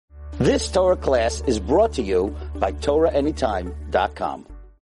This Torah class is brought to you by TorahAnytime.com.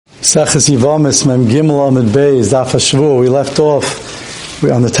 Sechus Yevamos Mem Gimel Amud Beis Daf HaShavua. We left off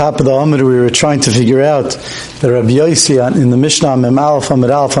on the top of the Amud. We were trying to figure out that Rabbi Yossi in the Mishnah Mem Aleph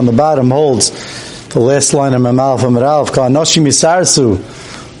Amud Aleph on the bottom holds the last line of Mem Aleph Amud Aleph. Ka'anoshim Yisarsu.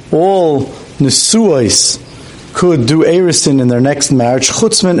 All Nesuos could do Erisin in their next marriage.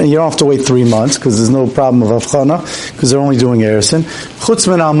 Chutzman, and you don't have to wait 3 months because there's no problem of Avchana because they're only doing Erisin.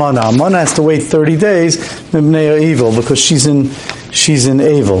 Chutzman Almana. Almana has to wait 30 days. Mibnei Evil because she's in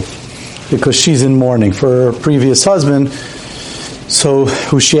Evil, because she's in mourning for her previous husband, so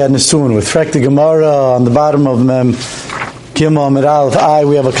who she had Nesuin with. Frek the Gemara on the bottom of Mem Gimel Amud Aleph.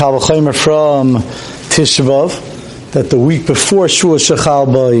 We have a Kal V'chomer from Tisha B'Av that the week before Shua Shechal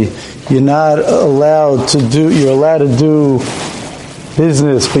B'Ai, you're allowed to do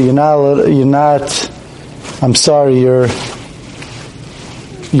business, but you're not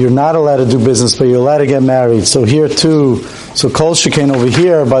allowed to do business, but you're allowed to get married. So here too, Kol Shekain over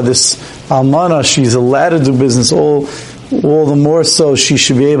here, by this Almana, she's allowed to do business, all the more so she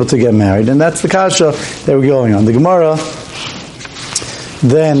should be able to get married. And that's the kasha that we're going on. The Gemara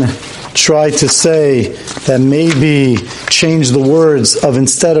then tried to say that maybe change the words of,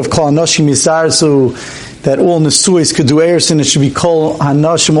 instead of Kol Hanoshim Yisarsu, that all Nesuos could do Ersin, it should be Kol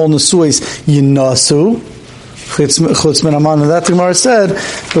Hanoshim, all Nesuos Yinasu. Chutzman Aman, and that the Gemara said,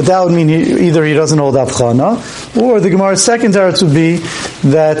 but that would mean either he doesn't hold Avchana, or the Gemara's second teretz would be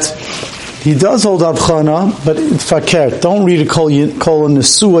that he does hold Avchana, but Fakert. Don't read a Kol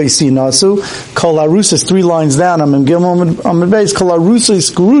Nesuos Yinasu. Kol Arusas, 3 lines down, I'm in base, Kol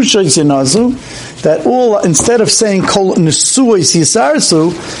Arusas Gurushas Yinasu, that all, instead of saying Kol Nesuos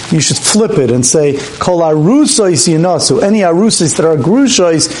Yisarsu, you should flip it and say Kol Arusas Yinasu. Any Arusas that are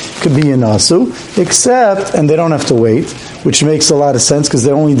Gurushas could be Yinasu, except, and they don't have to wait, which makes a lot of sense because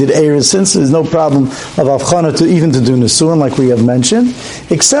they only did Eris, since there's no problem of Avchana to even to do Nesuin, like we have mentioned,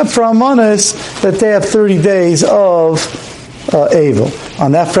 except for Amanas, that they have 30 days of Evil.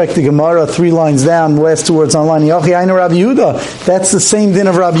 On that frek, the Gemara, 3 lines down, last 2 words online, Yochi Ainu Rabbi Yehuda. That's the same din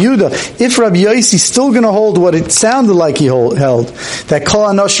of Rabbi Yehuda. If Rabbi Yossi is still going to hold what it sounded like he held, that Kol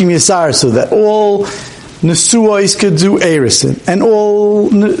Hanoshim Yisarsu, that all Nesuos could do Erisin, and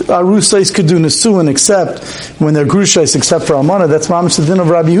all Arusais could do Nesuin, except when they're Grushais, except for Almana. That's Mamash the din of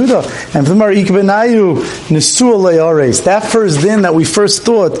Rabbi Yehuda. And V'mar Ikbenayu Nesua Le'ares. That first din that we first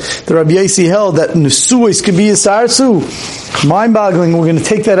thought that Rabbi Yossi held, that Nesuos could be Yisarsu, mind-boggling. We're going to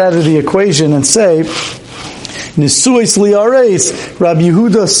take that out of the equation and say Nesuos Le'ares, Rabbi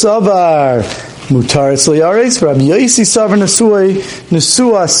Yehuda Savar Mutaris Liyares, Rabbi Yossi Savar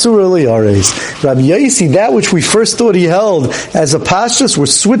Nesua Asura Liyares. Rabbi Yossi, that which we first thought he held as a pashtus, we're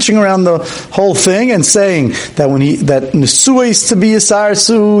switching around the whole thing and saying that that Nesua is to be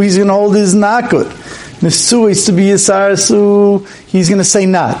Yisarsu, he's going to hold his not good. Nesua is to be Yisarsu, he's going to say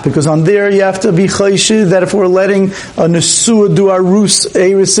not, because on there you have to be chayshid that if we're letting a Nesua do our rus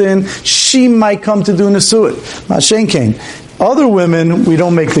erisin, she might come to do Nesua. Mashen Kain. Other women, we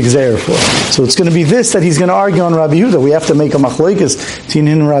don't make the gzeir for. So it's going to be this that he's going to argue on Rabbi Yehuda. We have to make a machlekes between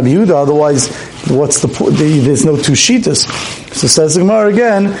him and Rabbi Yehuda, otherwise, what's there's no 2 shitas. So says the Gemara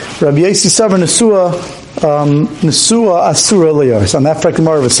again, Rabbi Yossi Savar Nesua Asura Liyaris. On that frek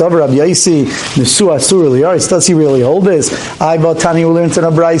Gemara of Savar, Rabbi Yossi Nesua Asura Liyaris. Does he really hold this? I bought Tani will learn to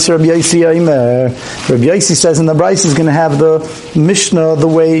the Bryce. Rabbi Yossi Aimer. Rabbi Yossi says, and the Bryce is going to have the Mishnah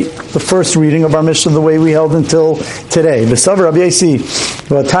the first reading of our Mishnah the way we held until today. The Savar Rabbi Yossi,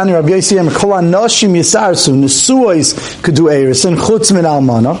 Tani Rabbi Yossi Aimer. Kol Hanoshim Yisarsu. Nesuos could do Erisin Chutz Min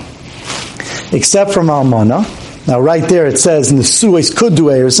Almana, except from Almana. Now, right there it says Nesuos could do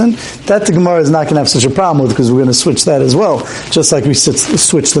Erison. That the Gemara is not going to have such a problem with because we're going to switch that as well, just like we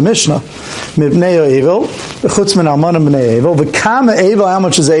switch the Mishnah. Mibnei Evil, Chutz Min Almana Bnei Evil. V'kama Evil, how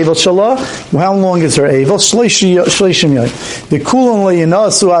much is Evil Shalah? How long is her Evil? Shleishim Yoy. V'kulon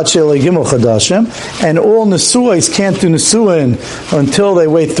le'yinasu ad she'legimel chadashim. And all Nesuos can't do Nesuin until they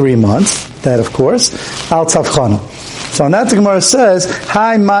wait 3 months. That, of course, Al Tavchana. So on that the Gemara says,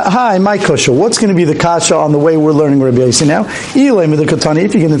 Hi, my kasha. What's going to be the kasha on the way we're learning Rabbi Yossi now? If you're going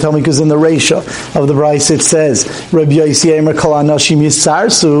to tell me, because in the Reisha of the Bryce it says, Rabbi Yossi Eimer Kol Hanoshim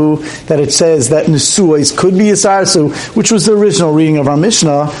Yisarsu, that it says that Nesuos could be Yisarsu, which was the original reading of our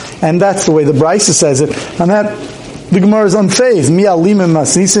Mishnah, and that's the way the Bryce says it. On that The Gemara is unfazed. Mi alimim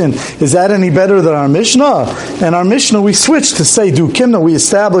masisin. Is that any better than our Mishnah? And our Mishnah, we switched to say du kimna. We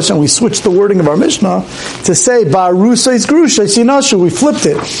established and we switched the wording of our Mishnah to say ba'arusais grusais yinashu. We flipped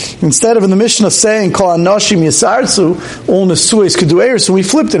it. Instead of in the Mishnah saying kol anashim yisartzu, all nesuos could do eirus, so we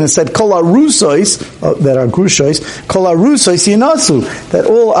flipped it and said kol arusais that are grushais, kol arusais yinasu, that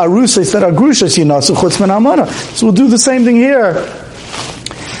all arusais that are grushais yinasu chutz min almana. So we'll do the same thing here.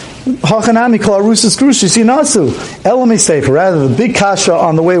 Hachanami kol arusas grushais yinasu. Elamei sefer. Rather, the big kasha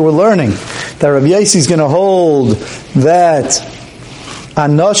on the way we're learning that Rabbi Yossi is going to hold that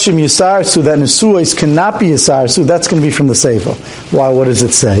Anoshim Yisarsu, that Nesuos cannot be Yisarsu, that's going to be from the Sefer. Why? What does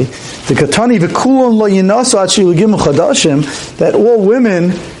it say? The Katani v'kulon lo yinasu achi l'gimel chadashim, that all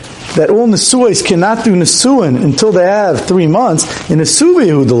women, that all Nesuos cannot do Nesuin until they have 3 months. In Nesuvi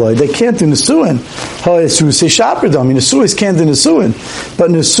Yehudeloi, they can't do Nesuin. Ha'esrusei shapradami, Nesuos can't do Nesuin.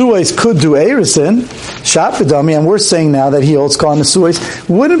 But Nesuos could do Eirisin, shapradami, and we're saying now that he holds called Nesuos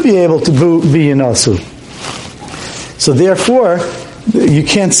wouldn't be able to be Yinasu. So therefore, you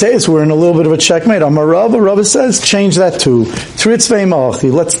can't say this. We're in a little bit of a checkmate. Rabbi says, change that to Tritzvei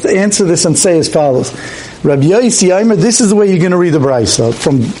Malachi. Let's answer this and say as follows. Rabbi Yossi, this is the way you're going to read the Brisa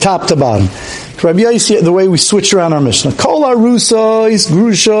from top to bottom. Rabbi Yossi, the way we switch around our Mishnah. Kol arusais,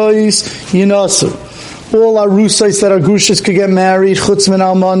 grushais, yinasu. All arusais that are grushas could get married, chutz min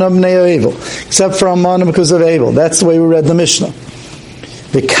almana b'nei Abel, except for almana because of Abel. That's the way we read the Mishnah.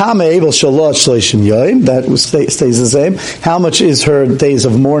 The Kama Abel Shalot Shleishim Yoim, that stays the same. How much is her days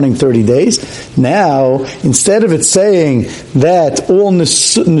of mourning? 30 days. Now, instead of it saying that all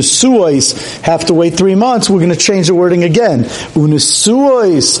Nesuos have to wait 3 months, we're going to change the wording again.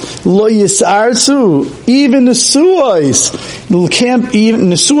 Unesuos lo yisarsu, even Nesuos can't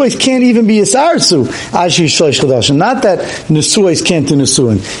even be yisarsu. Ashi Shleish Chadashim. Not that Nesuos can't do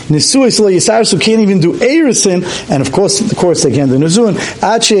Nesuin. Nesuos lo yisarsu can't even do Eirisin, and of course they can't do Nesuin.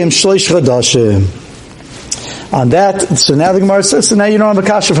 On that, so now the Gemara says, so now you don't have a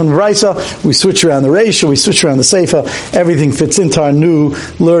kasha from the Brisa, we switch around the Reisha, we switch around the Seifa, everything fits into our new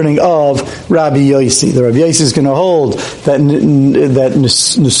learning of Rabbi Yossi. The Rabbi Yossi is going to hold that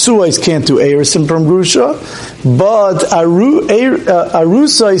Nesuos can't do Eirisin from Grusha, but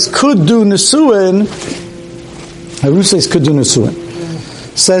Arusais could do Nesuin. Arusais could do Nesuin.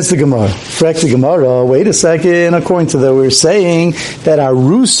 Says the Gemara. Correct the Gemara. Wait a second. According to that, we're saying that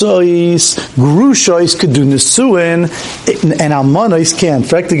Arusais, Grushais could do Nesuin, and Almanais can't.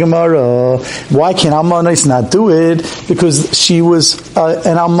 Correct the Gemara. Why can Almanais not do it? Because she was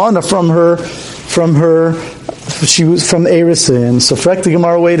an Almana she was from Erisin. So correct the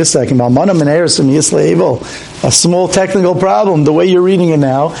Gemara. Wait a second. Almana and Erisin Yislevel. A small technical problem. The way you're reading it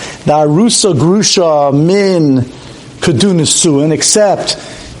now, the Arusa Grusha Min could do Nesuin, except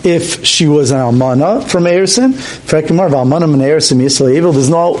if she was an Almana from Erison. Frekimar of Almana and Erison Yisrael Abel. There's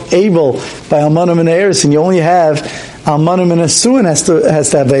no Abel by Almana and Erison. You only have Almana and Nesuin has to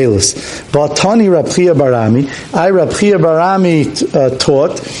have Elus. But Tani Rab Chia Barami, Rab Chia Barami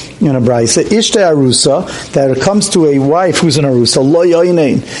taught in a Brisa, Ishte Arusa, that it comes to a wife who's an Arusa, Lo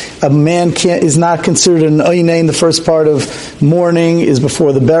Yoinein. A man is not considered an Oinein. The first part of mourning is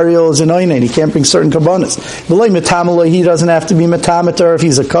before the burial is an Oinein. He can't bring certain kabbanas. He doesn't have to be Metamater if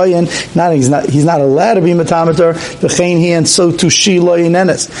he's a Kohen. He's not allowed to be Metamater. V'chein he, and so to she Lo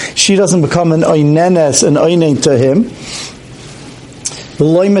Yoinenes. She doesn't become an Oinenes, an Oinein to him.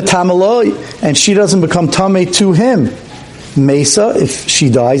 And she doesn't become Tameh to him. Mesa, if she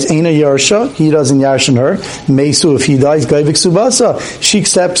dies, Eina Yarsha, he doesn't yarshin her. Mesu, if he dies, Gaivik Subasa, she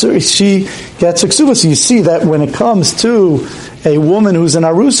accepts her, she gets a Ksuba. So you see that when it comes to a woman who's an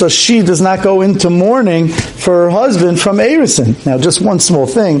Arusa, she does not go into mourning for her husband from Erison. Now, just one small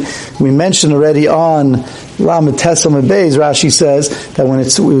thing, we mentioned already on Lamed Tesam Beis, Rashi says that when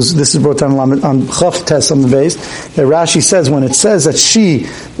this is brought down on Chaf Tesam Beis, that Rashi says when it says that she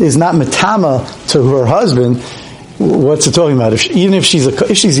is not Metama to her husband, what's it talking about? If she's a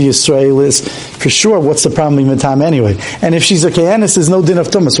Yisraelis, for sure, what's the problem with Matam anyway? And if she's a Kehanis, there's no din of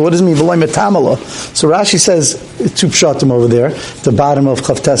Tumah. So what does it mean? V'loy Matamala. So Rashi says, two pshatim over there, the bottom of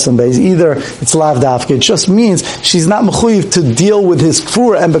Chav Tesam Beis, either it's Lav Dafke, it just means she's not mechuyev to deal with his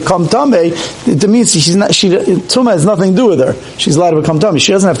kfur and become Tameh. It means Tumah has nothing to do with her. She's allowed to become Tameh.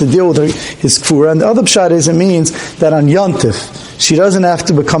 She doesn't have to deal with his kfur. And the other pshat is, it means that on Yontif, she doesn't have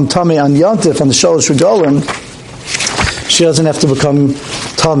to become Tameh on Yontif, on the Shalosh Regalim, she doesn't have to become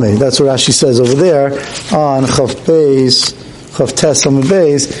Tameh. That's what Rashi says over there on Chav Tes Amud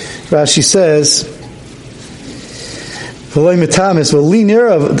Beis. Rashi says V'loy metamis, v'li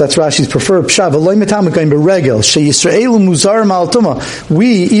nira, that's Rashi's preferred pshat, v'loy metamis going beregel, she Yisraelim muzar ma'al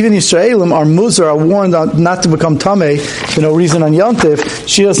we, even Yisraelim, are muzar, are warned not to become tameh for no reason on Yontif.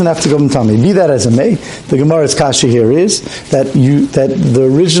 She doesn't have to become tameh. Be that as it may, the Gemara's kasha here is that the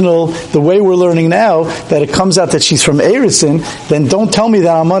original, the way we're learning now, that it comes out that she's from Erisin, then don't tell me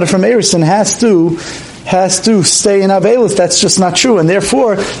that Amada from Erisin has to stay in Avelis. That's just not true. And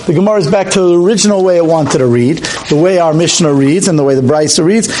therefore, the Gemara is back to the original way it wanted to read, the way our Mishnah reads, and the way the Brisa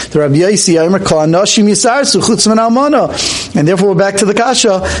reads. The Rabbi Yosi Omer Kol Hanoshim Yisarsu Chutz Min Almana. And therefore, we're back to the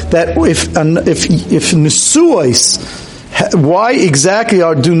kasha that if Nesuos, why exactly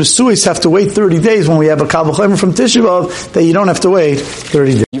do Nesuos have to wait 30 days when we have a Kabbalah Chomer from Tisha B'Av that you don't have to wait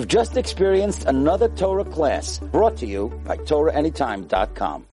 30 days? You've just experienced another Torah class brought to you by TorahAnytime.com.